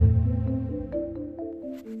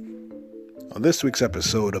On this week's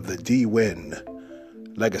episode of the D-Win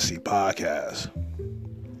Legacy Podcast,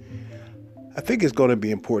 I think it's going to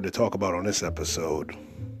be important to talk about on this episode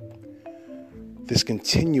this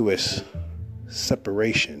continuous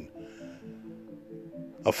separation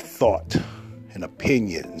of thought and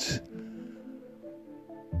opinions,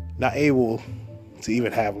 not able to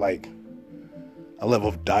even have like a level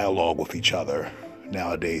of dialogue with each other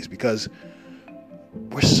nowadays because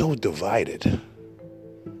we're so divided.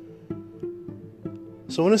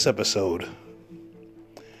 So in this episode,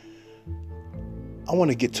 I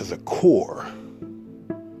want to get to the core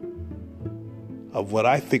of what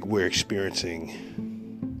I think we're experiencing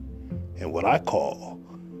and what I call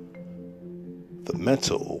the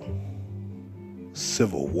mental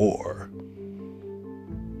civil war.